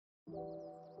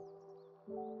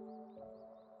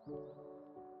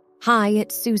Hi,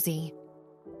 it's Susie.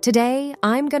 Today,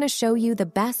 I'm going to show you the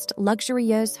best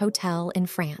luxurious hotel in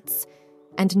France.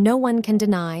 And no one can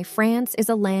deny France is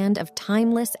a land of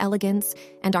timeless elegance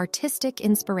and artistic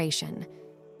inspiration,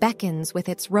 beckons with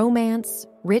its romance,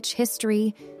 rich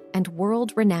history, and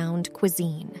world-renowned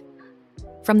cuisine.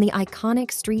 From the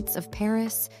iconic streets of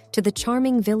Paris to the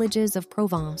charming villages of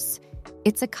Provence,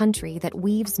 it's a country that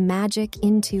weaves magic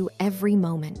into every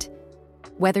moment.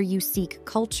 Whether you seek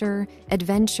culture,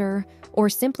 adventure, or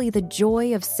simply the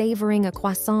joy of savoring a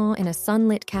croissant in a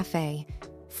sunlit cafe,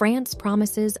 France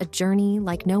promises a journey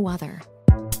like no other.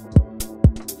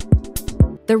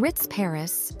 The Ritz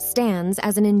Paris stands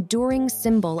as an enduring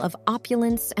symbol of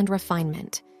opulence and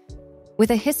refinement. With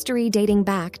a history dating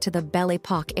back to the Belle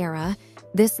Époque era,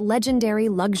 this legendary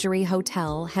luxury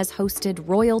hotel has hosted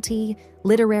royalty,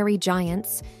 literary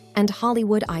giants, and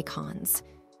Hollywood icons.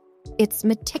 Its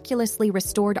meticulously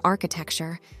restored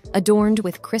architecture, adorned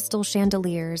with crystal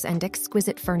chandeliers and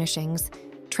exquisite furnishings,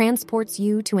 transports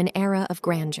you to an era of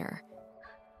grandeur.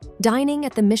 Dining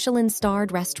at the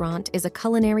Michelin-starred restaurant is a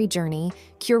culinary journey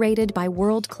curated by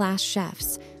world-class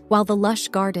chefs, while the lush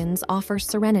gardens offer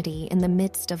serenity in the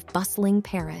midst of bustling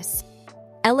Paris.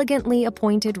 Elegantly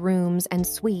appointed rooms and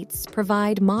suites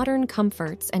provide modern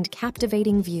comforts and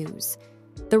captivating views.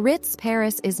 The Ritz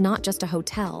Paris is not just a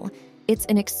hotel, it's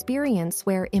an experience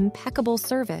where impeccable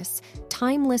service,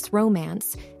 timeless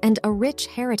romance, and a rich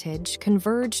heritage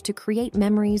converge to create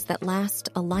memories that last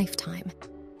a lifetime.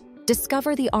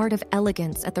 Discover the art of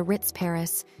elegance at the Ritz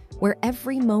Paris, where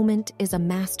every moment is a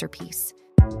masterpiece.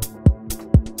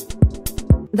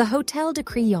 The Hotel de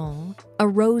Crillon, a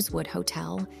Rosewood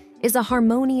Hotel, is a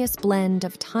harmonious blend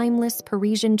of timeless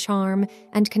Parisian charm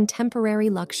and contemporary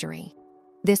luxury.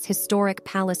 This historic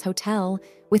palace hotel,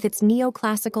 with its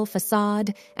neoclassical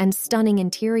facade and stunning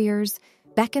interiors,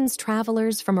 beckons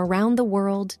travelers from around the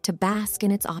world to bask in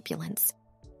its opulence.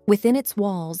 Within its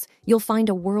walls, you'll find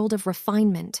a world of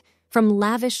refinement, from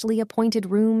lavishly appointed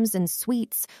rooms and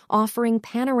suites offering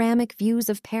panoramic views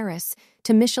of Paris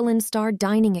to Michelin-starred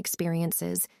dining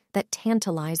experiences that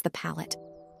tantalize the palate.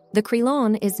 The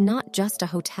Crillon is not just a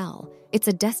hotel, it's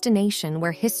a destination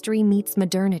where history meets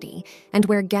modernity and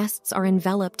where guests are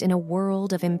enveloped in a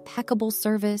world of impeccable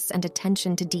service and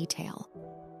attention to detail.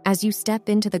 As you step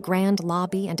into the grand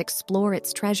lobby and explore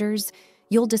its treasures,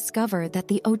 you'll discover that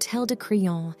the Hotel de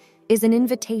Crillon is an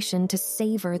invitation to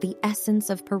savor the essence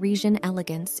of Parisian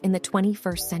elegance in the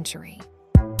 21st century.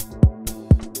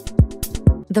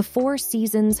 The Four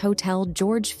Seasons Hotel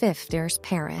Georges V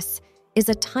Paris is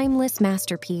a timeless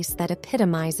masterpiece that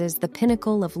epitomizes the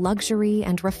pinnacle of luxury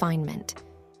and refinement.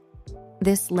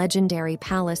 This legendary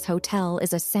palace hotel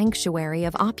is a sanctuary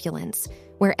of opulence,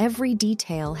 where every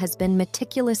detail has been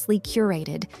meticulously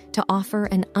curated to offer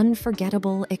an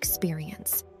unforgettable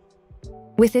experience.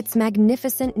 With its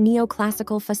magnificent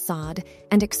neoclassical facade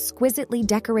and exquisitely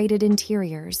decorated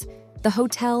interiors, the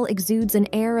hotel exudes an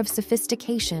air of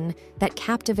sophistication that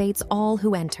captivates all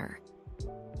who enter.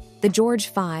 The Georges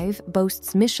V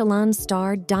boasts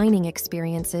Michelin-starred dining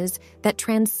experiences that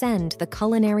transcend the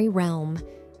culinary realm,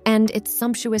 and its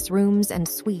sumptuous rooms and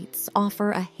suites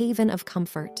offer a haven of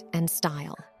comfort and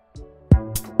style.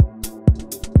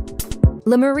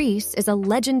 Le Meurice is a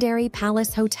legendary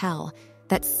palace hotel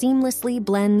that seamlessly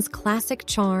blends classic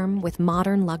charm with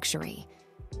modern luxury.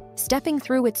 Stepping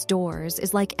through its doors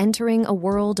is like entering a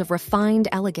world of refined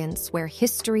elegance where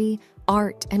history,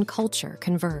 art, and culture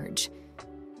converge.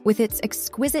 With its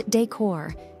exquisite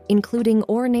decor, including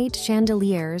ornate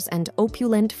chandeliers and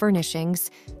opulent furnishings,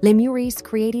 Le Meurice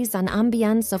creates an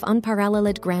ambiance of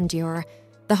unparalleled grandeur.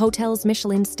 The hotel's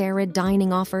Michelin-starred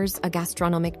dining offers a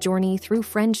gastronomic journey through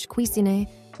French cuisine,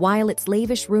 while its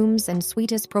lavish rooms and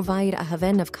suites provide a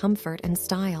haven of comfort and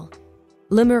style.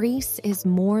 Le Meurice is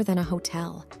more than a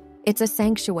hotel. It's a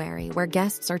sanctuary where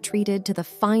guests are treated to the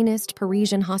finest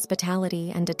Parisian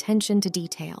hospitality and attention to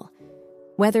detail.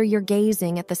 Whether you're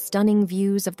gazing at the stunning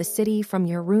views of the city from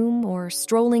your room or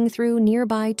strolling through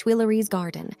nearby Tuileries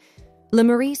Garden, Le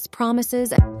Meurice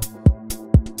promises.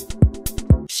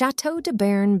 Château de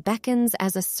Berne beckons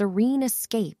as a serene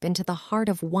escape into the heart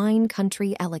of wine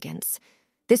country elegance.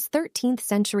 This 13th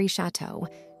century chateau,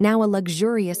 now a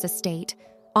luxurious estate,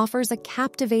 offers a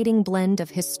captivating blend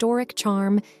of historic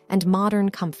charm and modern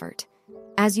comfort.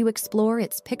 As you explore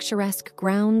its picturesque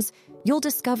grounds, you'll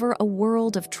discover a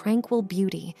world of tranquil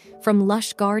beauty, from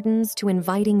lush gardens to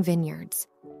inviting vineyards.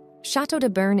 Château de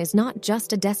Berne is not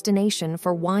just a destination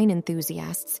for wine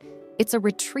enthusiasts, it's a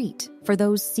retreat for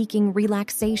those seeking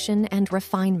relaxation and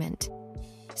refinement.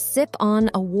 Sip on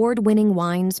award-winning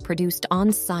wines produced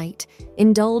on-site,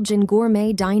 indulge in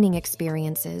gourmet dining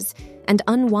experiences, and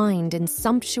unwind in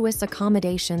sumptuous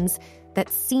accommodations that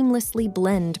seamlessly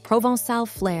blend Provençal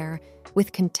flair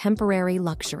with contemporary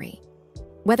luxury.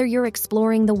 Whether you're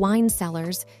exploring the wine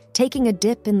cellars, taking a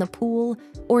dip in the pool,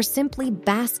 or simply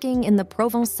basking in the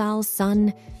Provençal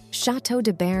sun, Château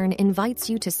de Berne invites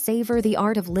you to savor the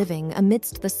art of living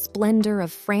amidst the splendor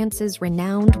of France's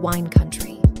renowned wine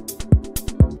country.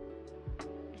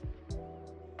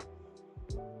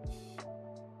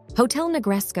 Hotel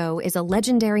Negresco is a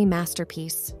legendary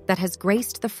masterpiece that has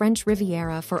graced the French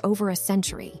Riviera for over a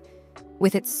century.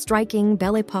 With its striking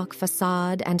Belle Époque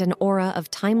facade and an aura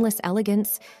of timeless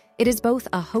elegance, it is both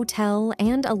a hotel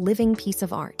and a living piece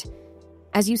of art.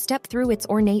 As you step through its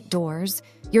ornate doors,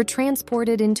 you're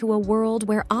transported into a world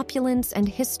where opulence and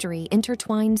history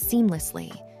intertwine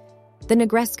seamlessly. The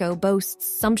Negresco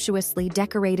boasts sumptuously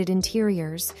decorated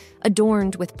interiors,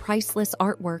 adorned with priceless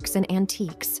artworks and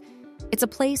antiques. It's a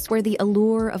place where the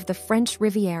allure of the French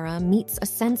Riviera meets a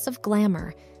sense of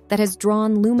glamour that has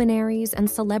drawn luminaries and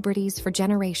celebrities for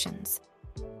generations.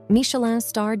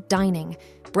 Michelin-starred dining,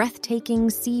 breathtaking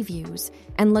sea views,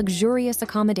 and luxurious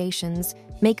accommodations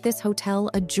make this hotel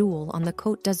a jewel on the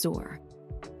Côte d'Azur.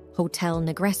 Hotel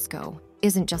Negresco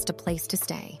isn't just a place to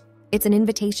stay. It's an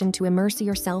invitation to immerse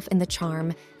yourself in the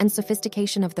charm and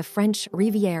sophistication of the French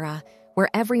Riviera, where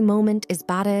every moment is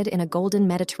bathed in a golden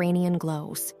Mediterranean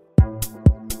glows.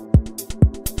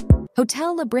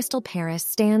 Hotel Le Bristol Paris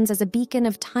stands as a beacon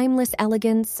of timeless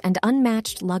elegance and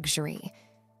unmatched luxury.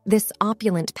 This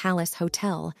opulent palace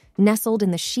hotel, nestled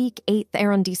in the chic 8th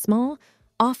arrondissement,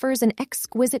 offers an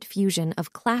exquisite fusion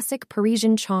of classic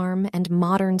Parisian charm and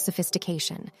modern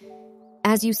sophistication.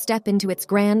 As you step into its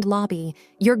grand lobby,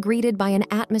 you're greeted by an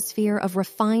atmosphere of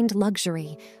refined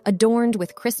luxury, adorned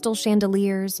with crystal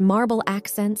chandeliers, marble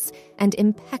accents, and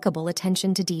impeccable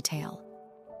attention to detail.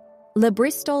 Le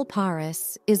Bristol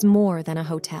Paris is more than a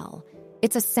hotel.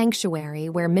 It's a sanctuary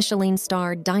where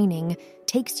Michelin-starred dining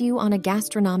takes you on a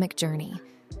gastronomic journey.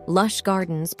 Lush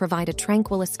gardens provide a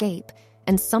tranquil escape,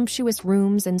 and sumptuous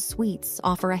rooms and suites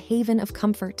offer a haven of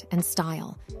comfort and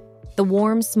style. The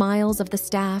warm smiles of the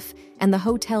staff and the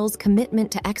hotel's commitment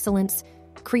to excellence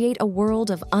create a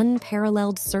world of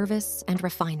unparalleled service and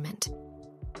refinement.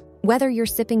 Whether you're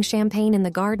sipping champagne in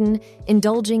the garden,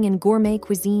 indulging in gourmet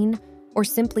cuisine, or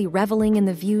simply reveling in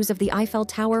the views of the Eiffel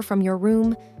Tower from your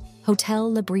room,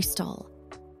 Hotel Le Bristol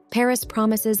Paris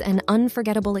promises an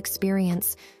unforgettable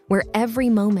experience where every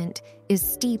moment is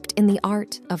steeped in the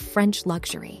art of French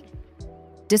luxury.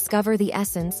 Discover the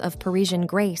essence of Parisian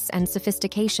grace and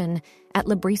sophistication at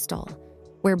Le Bristol,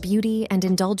 where beauty and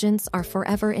indulgence are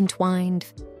forever entwined.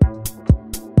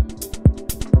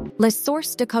 Les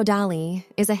Sources de Caudalie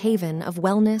is a haven of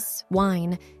wellness,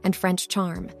 wine, and French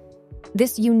charm.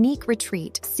 This unique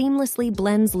retreat seamlessly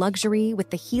blends luxury with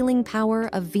the healing power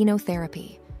of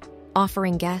vinotherapy,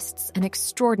 offering guests an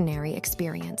extraordinary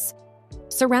experience.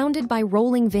 Surrounded by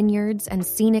rolling vineyards and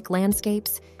scenic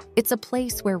landscapes, it's a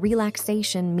place where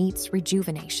relaxation meets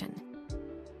rejuvenation.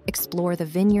 Explore the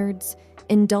vineyards,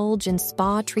 indulge in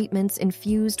spa treatments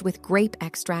infused with grape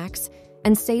extracts,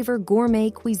 and savor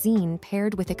gourmet cuisine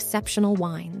paired with exceptional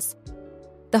wines.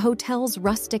 The hotel's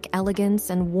rustic elegance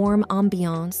and warm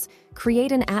ambiance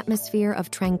create an atmosphere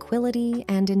of tranquility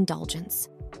and indulgence.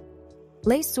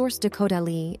 Les Sources de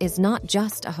Caudalie is not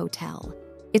just a hotel.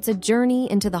 It's a journey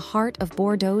into the heart of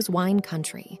Bordeaux's wine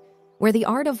country, where the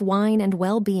art of wine and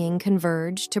well-being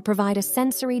converge to provide a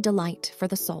sensory delight for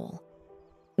the soul.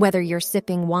 Whether you're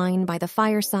sipping wine by the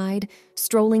fireside,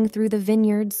 strolling through the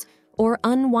vineyards, or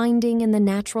unwinding in the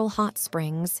natural hot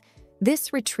springs,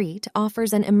 this retreat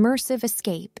offers an immersive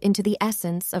escape into the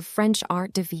essence of French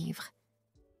art de vivre.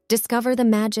 Discover the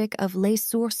magic of Les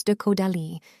Sources de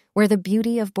Caudalie, where the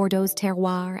beauty of Bordeaux's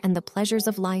terroir and the pleasures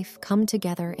of life come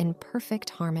together in perfect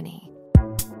harmony.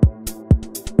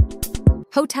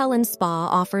 Hotel and Spa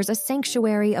offers a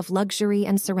sanctuary of luxury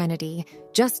and serenity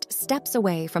just steps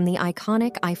away from the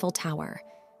iconic Eiffel Tower.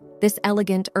 This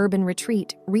elegant urban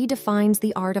retreat redefines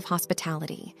the art of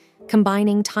hospitality,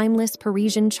 combining timeless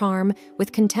Parisian charm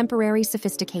with contemporary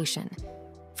sophistication.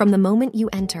 From the moment you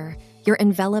enter, you're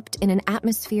enveloped in an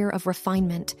atmosphere of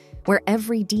refinement where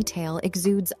every detail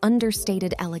exudes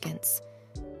understated elegance.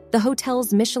 The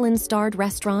hotel's Michelin-starred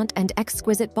restaurant and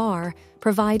exquisite bar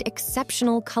provide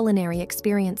exceptional culinary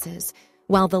experiences,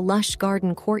 while the lush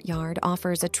garden courtyard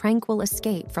offers a tranquil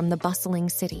escape from the bustling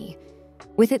city.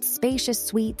 With its spacious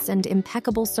suites and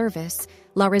impeccable service,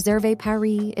 Ritz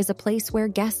Paris is a place where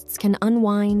guests can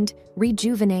unwind,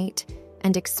 rejuvenate,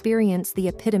 and experience the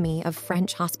epitome of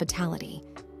French hospitality.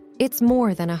 It's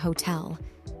more than a hotel.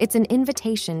 It's an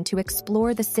invitation to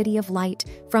explore the City of Light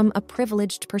from a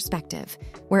privileged perspective,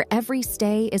 where every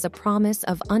stay is a promise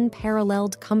of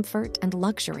unparalleled comfort and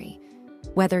luxury.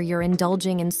 Whether you're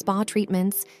indulging in spa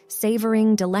treatments,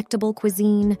 savoring delectable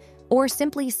cuisine, or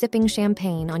simply sipping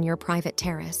champagne on your private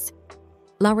terrace,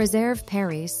 La Réserve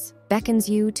Paris beckons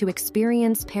you to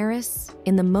experience Paris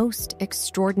in the most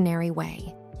extraordinary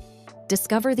way.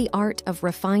 Discover the art of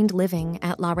refined living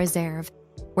at La Réserve,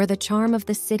 where the charm of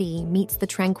the city meets the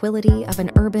tranquility of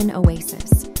an urban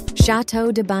oasis.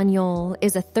 Château de Berne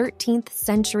is a 13th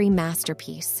century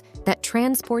masterpiece that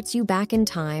transports you back in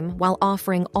time while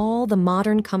offering all the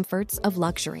modern comforts of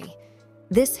luxury.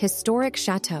 This historic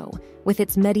chateau, with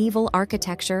its medieval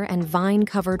architecture and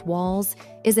vine-covered walls,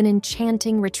 is an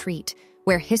enchanting retreat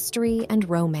where history and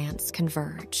romance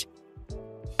converge.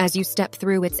 As you step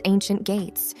through its ancient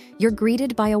gates, you're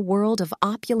greeted by a world of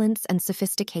opulence and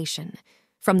sophistication,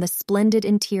 from the splendid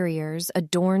interiors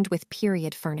adorned with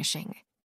period furnishing